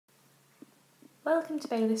Welcome to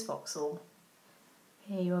Baylis Vauxhall.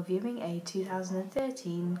 Here you are viewing a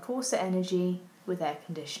 2013 Corsa Energy with air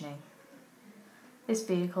conditioning. This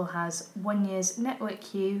vehicle has 1 year's network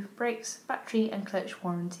queue, brakes, battery and clutch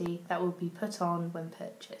warranty that will be put on when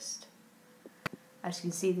purchased. As you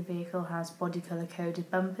can see, the vehicle has body colour coded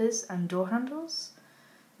bumpers and door handles.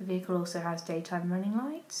 The vehicle also has daytime running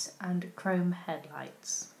lights and chrome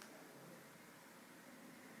headlights.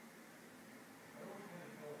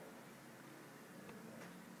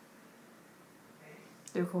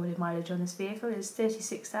 The recorded mileage on this vehicle is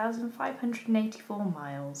 36,584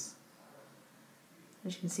 miles.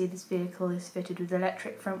 As you can see, this vehicle is fitted with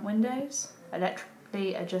electric front windows,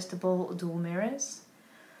 electrically adjustable door mirrors,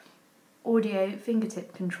 audio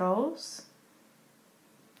fingertip controls,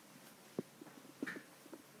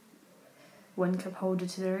 one cup holder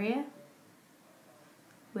to the rear,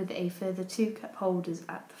 with a further 2 cup holders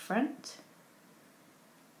at the front.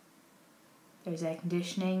 There is air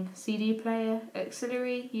conditioning, CD player,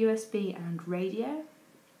 auxiliary, USB and radio.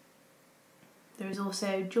 There is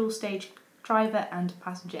also dual stage driver and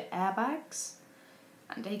passenger airbags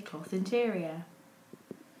and a cloth interior.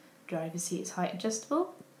 Driver's seat is height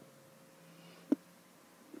adjustable.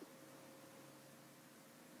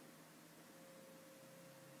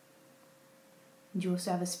 And you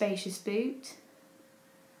also have a spacious boot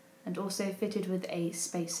and also fitted with a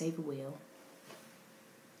space saver wheel.